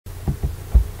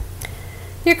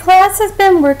Your class has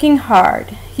been working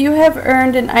hard. You have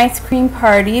earned an ice cream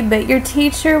party, but your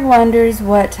teacher wonders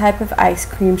what type of ice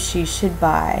cream she should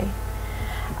buy.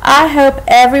 I hope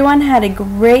everyone had a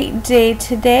great day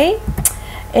today.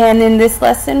 And in this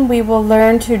lesson, we will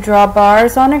learn to draw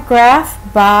bars on a graph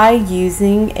by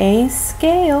using a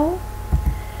scale.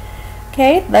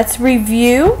 Okay, let's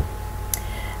review.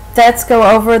 Let's go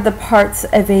over the parts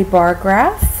of a bar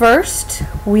graph. First,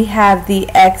 we have the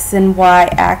X and Y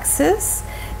axis.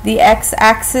 The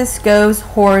x-axis goes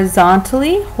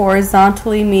horizontally.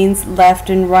 Horizontally means left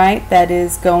and right. That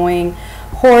is going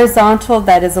horizontal,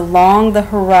 that is along the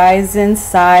horizon,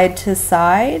 side to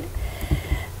side.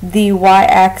 The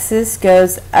y-axis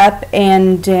goes up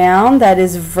and down, that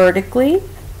is vertically.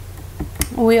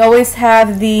 We always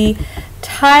have the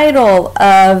title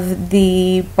of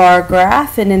the bar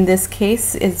graph, and in this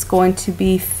case it's going to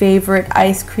be favorite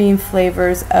ice cream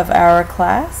flavors of our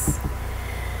class.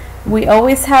 We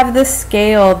always have the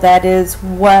scale, that is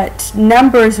what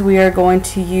numbers we are going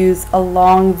to use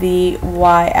along the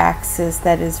y-axis,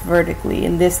 that is vertically.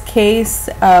 In this case,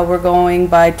 we're going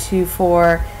by 2,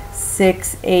 4,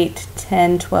 6, 8,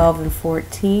 10, 12, and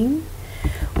 14.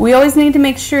 We always need to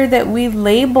make sure that we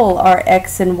label our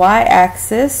x and y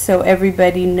axis so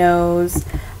everybody knows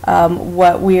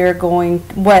what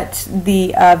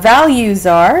the values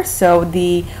are. So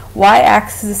the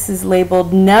y-axis is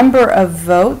labeled number of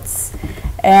votes,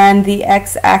 and the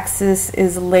x-axis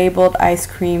is labeled ice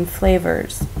cream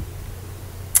flavors.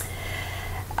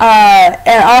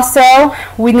 And also,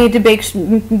 we need to make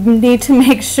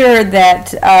sure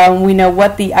that we know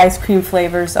what the ice cream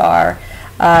flavors are: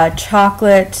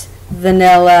 chocolate,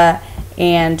 vanilla,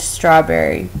 and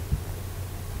strawberry.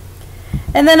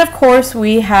 And then, of course,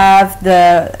 we have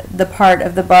the part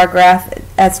of the bar graph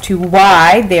as to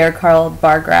why they are called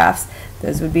bar graphs.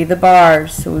 Those would be the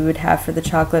bars, so we would have for the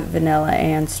chocolate, vanilla,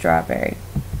 and strawberry.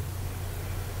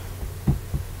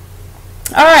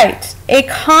 All right, a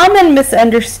common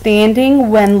misunderstanding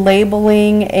when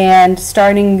labeling and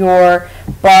starting your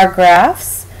bar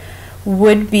graphs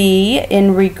would be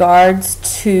in regards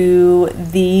to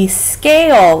the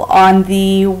scale on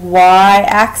the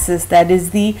y-axis, that is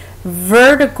the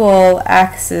vertical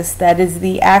axis, that is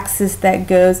the axis that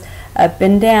goes up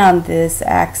and down, this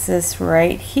axis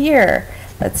right here.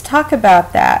 Let's talk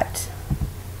about that.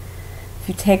 If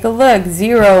you take a look,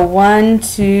 0, 1,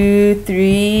 2,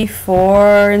 3,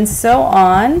 4, and so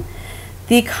on,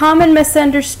 the common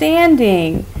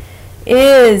misunderstanding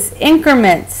is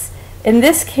increments. In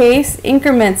this case,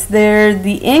 increments, they're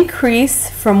the increase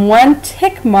from one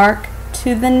tick mark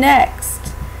to the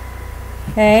next.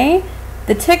 Okay?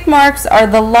 The tick marks are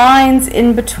the lines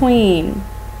in between.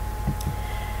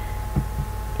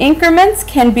 Increments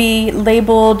can be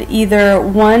labeled either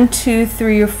 1, 2,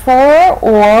 3, or 4,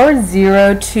 or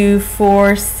 0, 2,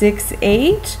 4, 6,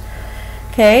 8.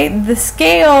 Okay, the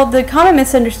scale, the common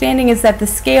misunderstanding is that the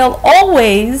scale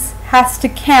always has to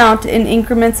count in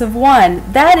increments of 1.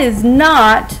 That is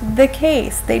not the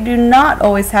case. They do not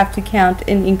always have to count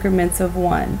in increments of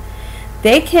 1.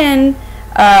 They can,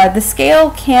 the scale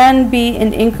can be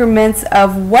in increments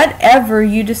of whatever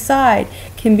you decide.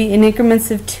 Can be in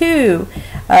increments of 2,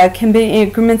 can be in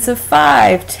increments of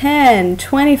 5, 10,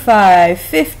 25,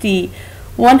 50,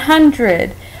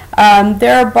 100.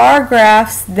 There are bar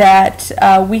graphs that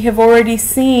we have already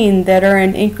seen that are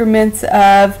in increments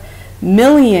of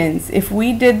millions. If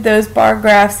we did those bar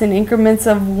graphs in increments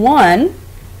of 1,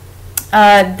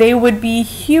 they would be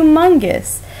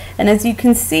humongous. And as you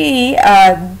can see,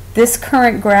 this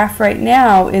current graph right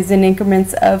now is in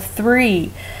increments of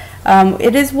 3.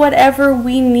 It is whatever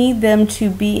we need them to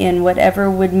be in,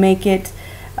 whatever would make it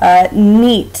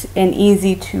neat and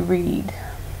easy to read.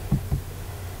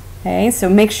 Okay, so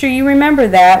make sure you remember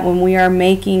that when we are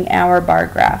making our bar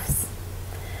graphs.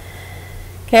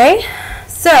 Okay,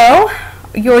 so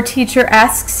your teacher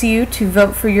asks you to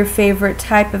vote for your favorite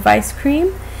type of ice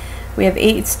cream. We have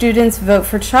 8 students vote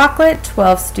for chocolate,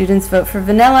 12 students vote for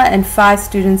vanilla, and 5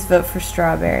 students vote for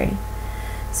strawberry.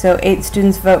 So 8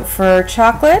 students vote for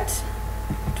chocolate,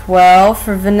 12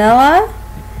 for vanilla,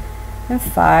 and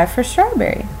 5 for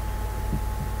strawberry.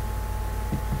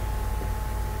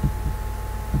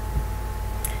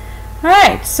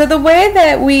 Alright, so the way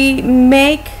that we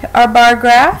make our bar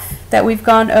graph that we've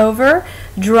gone over,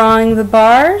 drawing the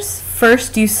bars,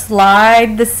 first you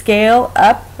slide the scale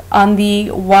up on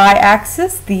the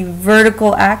y-axis, the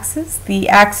vertical axis, the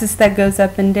axis that goes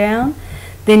up and down.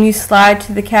 Then you slide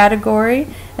to the category,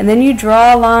 and then you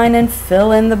draw a line and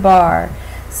fill in the bar.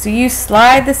 So you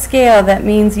slide the scale, that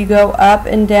means you go up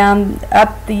and down,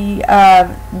 up the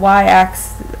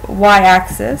y-axis.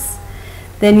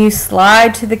 Then you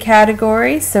slide to the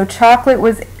category. So chocolate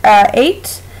was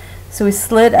 8. So we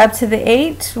slid up to the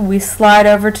 8. We slide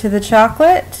over to the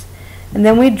chocolate. And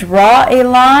then we draw a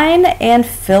line and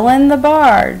fill in the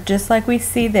bar, just like we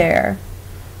see there.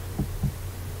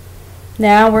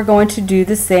 Now we're going to do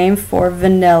the same for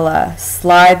vanilla.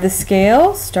 Slide the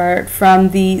scale, start from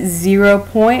the 0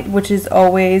 point, which is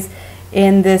always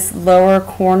in this lower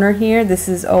corner here. This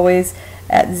is always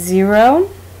at 0.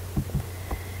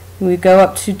 We go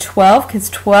up to 12 because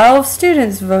 12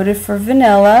 students voted for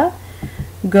vanilla.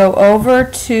 Go over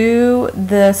to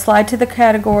the slide to the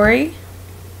category,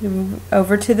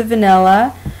 over to the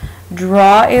vanilla,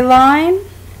 draw a line,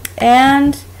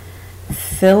 and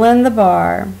fill in the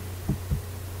bar.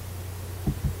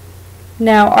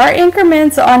 Now our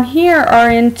increments on here are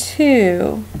in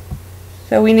 2,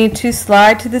 so we need to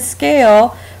slide to the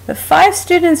scale, but 5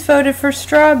 students voted for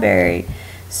strawberry.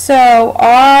 So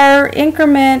our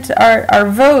increment, our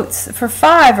votes for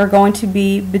 5 are going to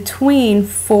be between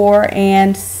 4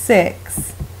 and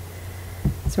 6.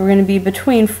 So we're going to be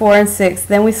between 4 and 6.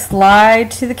 Then we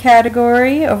slide to the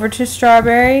category, over to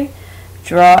strawberry,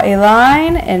 draw a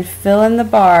line, and fill in the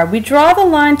bar. We draw the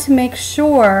line to make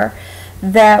sure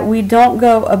that we don't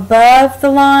go above the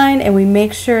line, and we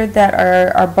make sure that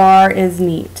our bar is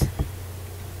neat.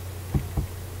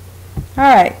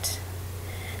 Alright.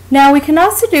 Now we can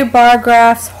also do bar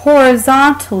graphs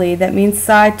horizontally, that means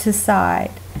side to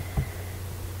side.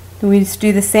 We just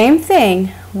do the same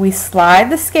thing. We slide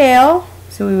the scale,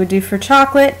 so we would do for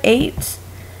chocolate 8,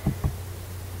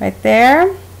 right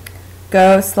there.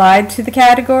 Go slide to the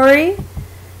category,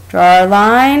 draw our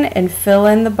line, and fill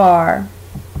in the bar.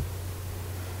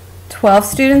 12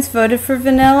 students voted for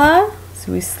vanilla,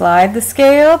 so we slide the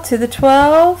scale to the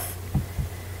 12.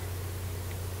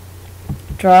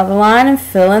 Draw the line and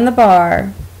fill in the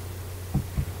bar.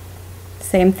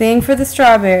 Same thing for the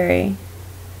strawberry.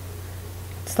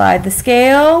 Slide the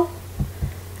scale.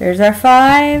 There's our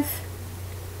 5.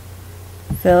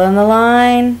 Fill in the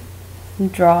line.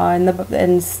 And draw in the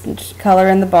and color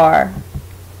in the bar.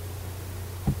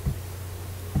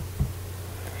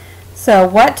 So,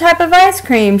 what type of ice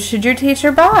cream should your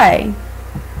teacher buy?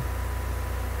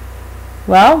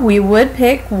 Well, we would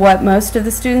pick what most of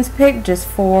the students picked just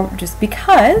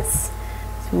because.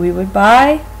 So we would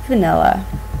buy vanilla.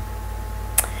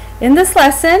 In this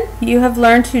lesson, you have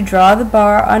learned to draw the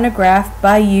bar on a graph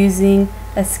by using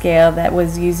a scale that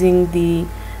was using the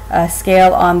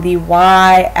scale on the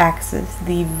y-axis,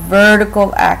 the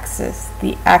vertical axis,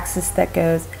 the axis that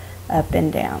goes up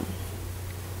and down.